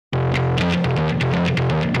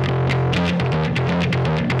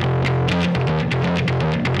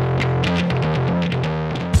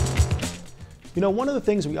You know, one of the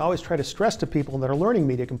things we always try to stress to people that are learning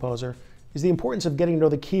Media Composer is the importance of getting to know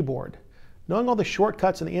the keyboard. Knowing all the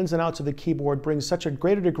shortcuts and the ins and outs of the keyboard brings such a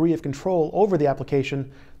greater degree of control over the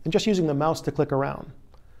application than just using the mouse to click around.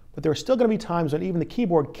 But there are still going to be times when even the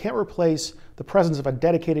keyboard can't replace the presence of a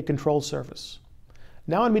dedicated control surface.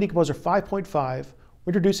 Now in Media Composer 5.5, we're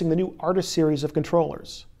introducing the new Artist series of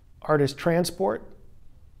controllers: Artist Transport,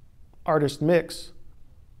 Artist Mix,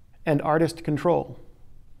 and Artist Control.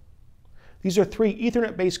 These are three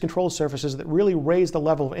Ethernet-based control surfaces that really raise the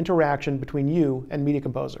level of interaction between you and Media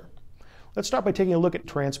Composer. Let's start by taking a look at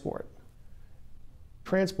Transport.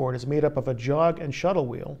 Transport is made up of a jog and shuttle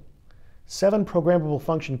wheel, 7 programmable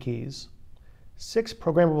function keys, 6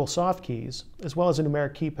 programmable soft keys, as well as a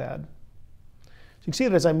numeric keypad. So you can see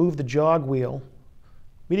that as I move the jog wheel,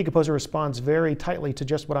 Media Composer responds very tightly to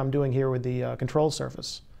just what I'm doing here with the control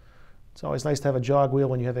surface. It's always nice to have a jog wheel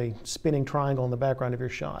when you have a spinning triangle in the background of your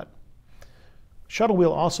shot. Shuttle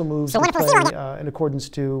wheel also moves the play in accordance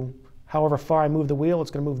to however far I move the wheel,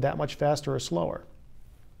 it's going to move that much faster or slower.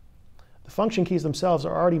 The function keys themselves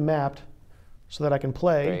are already mapped so that I can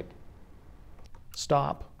play,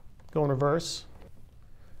 stop, go in reverse,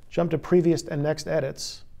 jump to previous and next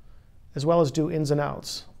edits, as well as do ins and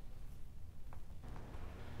outs.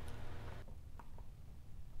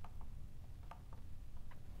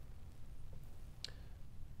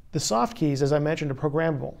 The soft keys, as I mentioned, are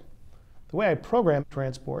programmable. The way I program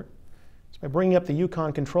Transport is by bringing up the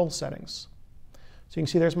Yukon control settings. So you can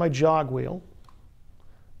see there's my jog wheel,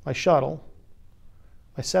 my shuttle,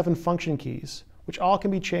 my 7 function keys, which all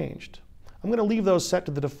can be changed. I'm going to leave those set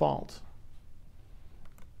to the default.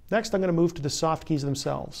 Next, I'm going to move to the soft keys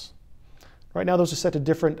themselves. Right now, those are set to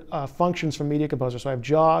different functions from Media Composer. So I have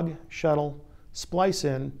jog, shuttle, splice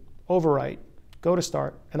in, overwrite, go to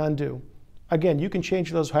start, and undo. Again, you can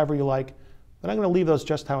change those however you like, but I'm going to leave those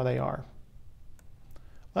just how they are.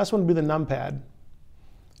 Last one would be the numpad.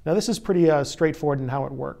 Now this is pretty straightforward in how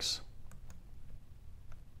it works.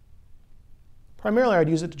 Primarily I'd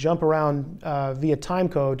use it to jump around via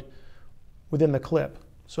timecode within the clip.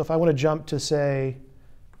 So if I want to jump to, say,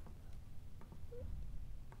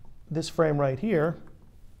 this frame right here,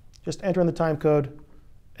 just enter in the timecode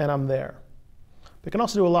and I'm there. But I can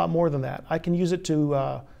also do a lot more than that. I can use it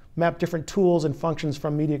to map different tools and functions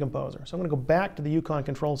from Media Composer. So I'm going to go back to the Yukon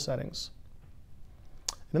control settings.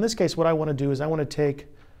 And in this case, what I want to do is I want to take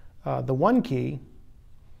the 1 key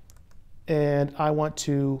and I want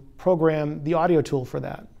to program the audio tool for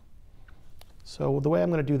that. So the way I'm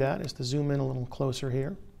going to do that is to zoom in a little closer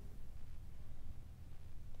here.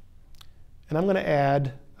 And I'm going to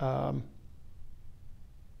add a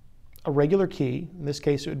regular key. In this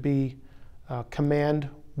case, it would be Command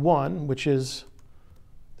 1, which is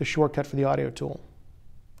the shortcut for the audio tool.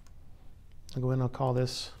 I'll go in and I'll call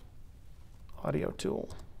this Audio Tool.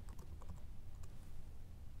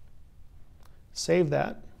 Save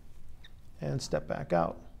that and step back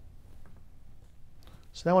out.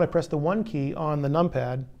 So now when I press the 1 key on the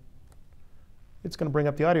numpad, it's going to bring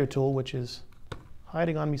up the audio tool, which is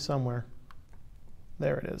hiding on me somewhere.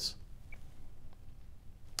 There it is.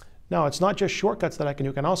 Now it's not just shortcuts that I can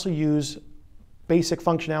do. I can also use basic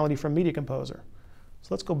functionality from Media Composer. So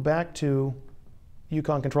let's go back to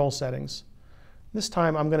Yukon control settings. This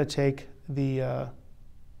time I'm going to take the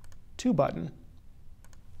 2 button.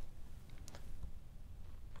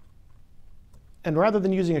 And rather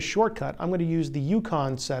than using a shortcut, I'm going to use the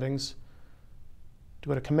Yukon settings to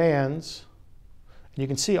go to Commands. And you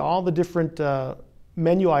can see all the different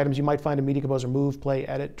menu items you might find in Media Composer: Move, Play,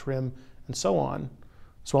 Edit, Trim, and so on,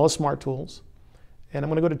 as well as Smart Tools. And I'm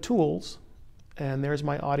going to go to Tools, and there's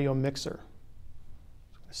my audio mixer.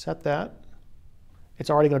 Set that. It's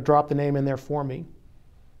already going to drop the name in there for me.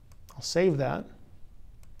 I'll save that.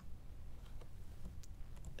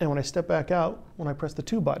 And when I step back out, when I press the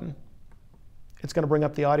 2 button, it's going to bring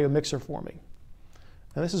up the audio mixer for me.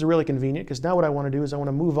 Now this is really convenient because now what I want to do is I want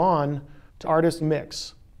to move on to Artist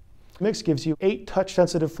Mix. Mix gives you 8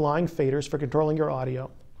 touch-sensitive flying faders for controlling your audio.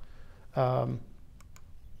 You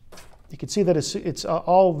can see that it's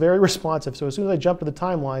all very responsive. So as soon as I jump to the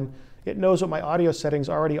timeline, it knows what my audio settings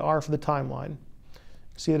already are for the timeline.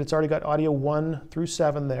 You see that it's already got audio 1 through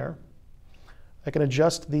 7 there. I can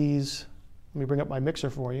adjust these. Let me bring up my mixer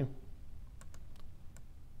for you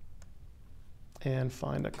and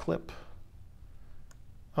find a clip.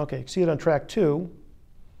 Okay, you can see it on track 2.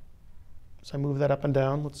 So I move that up and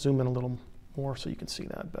down. Let's zoom in a little more so you can see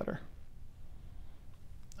that better.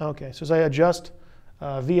 Okay, so as I adjust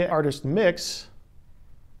via Artist Mix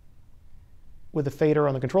with the fader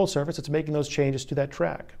on the control surface, it's making those changes to that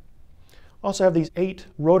track. Also have these 8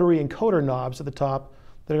 rotary encoder knobs at the top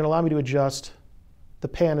that are going to allow me to adjust the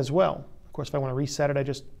pan as well. Of course, if I want to reset it, I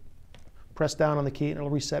just press down on the key and it'll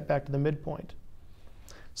reset back to the midpoint.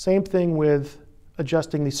 Same thing with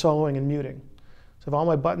adjusting the soloing and muting. So I have all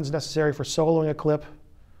my buttons necessary for soloing a clip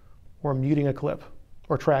or muting a clip,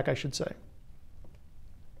 or track, I should say.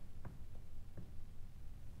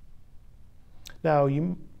 Now,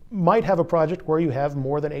 you might have a project where you have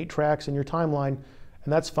more than 8 tracks in your timeline,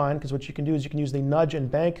 and that's fine, because what you can do is you can use the nudge and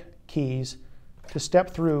bank keys to step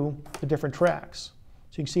through the different tracks.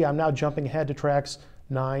 So you can see I'm now jumping ahead to tracks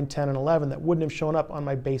 9, 10, and 11 that wouldn't have shown up on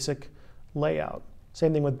my basic layout.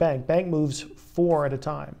 Same thing with bank. Bank moves 4 at a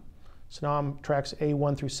time. So now I'm tracks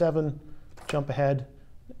A1 through 7, jump ahead,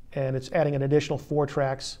 and it's adding an additional 4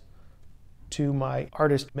 tracks to my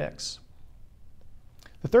artist mix.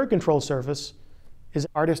 The third control surface is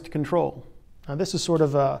artist control. Now this is sort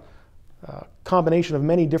of a combination of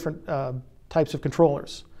many different types of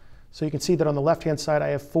controllers. So you can see that on the left-hand side I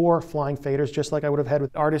have 4 flying faders, just like I would have had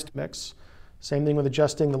with artist mix. Same thing with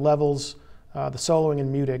adjusting the levels, the soloing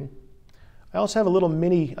and muting. I also have a little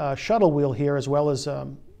mini shuttle wheel here, as well as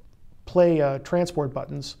play transport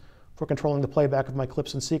buttons for controlling the playback of my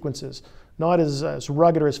clips and sequences. Not as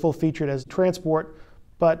rugged or as full-featured as transport,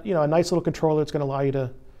 but a nice little controller that's going to allow you to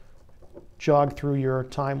jog through your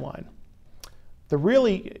timeline. The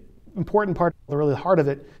really important part, the really heart of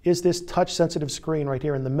it, is this touch-sensitive screen right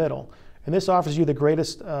here in the middle. And this offers you the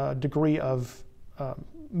greatest degree of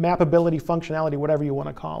mappability, functionality, whatever you want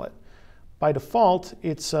to call it. By default,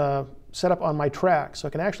 it's set up on my track, so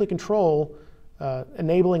I can actually control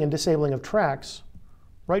enabling and disabling of tracks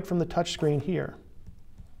right from the touch screen here.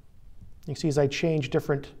 You can see as I change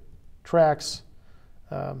different tracks,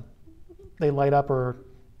 they light up or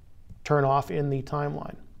turn off in the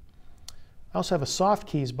timeline. I also have a soft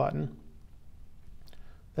keys button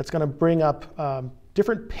that's going to bring up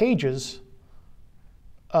different pages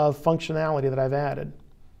of functionality that I've added.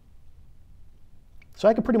 So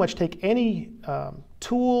I can pretty much take any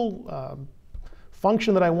tool,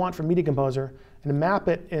 function that I want from Media Composer and map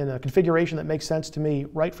it in a configuration that makes sense to me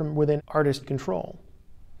right from within Artist Control.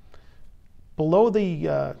 Below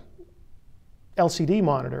the LCD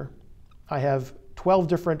monitor, I have 12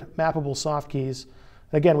 different mappable soft keys.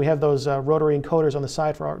 Again, we have those rotary encoders on the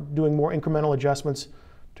side for doing more incremental adjustments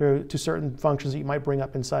to certain functions that you might bring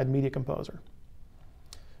up inside Media Composer.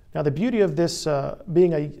 Now, the beauty of this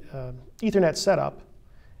being a Ethernet setup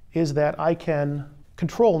is that I can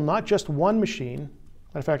control not just one machine.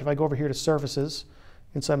 Matter of fact, if I go over here to Surfaces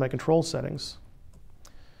inside my control settings,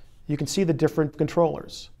 you can see the different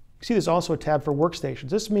controllers. You see there's also a tab for workstations.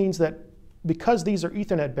 This means that because these are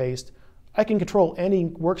Ethernet based, I can control any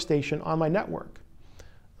workstation on my network.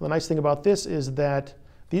 The nice thing about this is that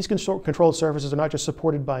these control surfaces are not just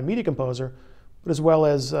supported by Media Composer, but as well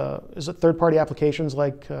as third-party applications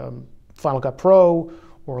like Final Cut Pro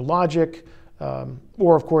or Logic,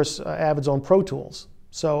 or of course Avid's own Pro Tools.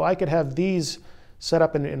 So I could have these set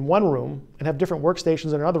up in one room and have different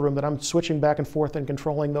workstations in another room that I'm switching back and forth and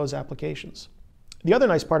controlling those applications. The other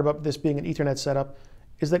nice part about this being an Ethernet setup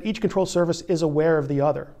is that each control surface is aware of the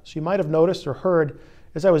other. So you might have noticed or heard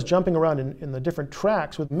as I was jumping around in the different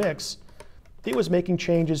tracks with Mix, it was making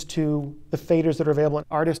changes to the faders that are available in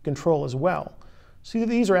Artist Control as well. See,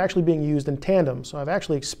 these are actually being used in tandem, so I've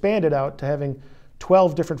actually expanded out to having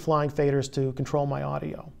 12 different flying faders to control my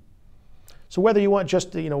audio. So whether you want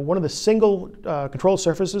just one of the single control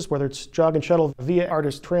surfaces, whether it's jog and shuttle via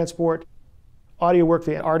Artist Transport, audio work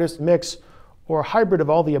via Artist Mix, or a hybrid of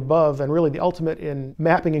all the above, and really the ultimate in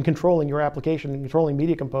mapping and controlling your application and controlling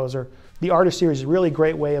Media Composer, the Artist series is a really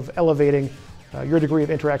great way of elevating your degree of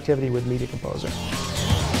interactivity with Media Composer.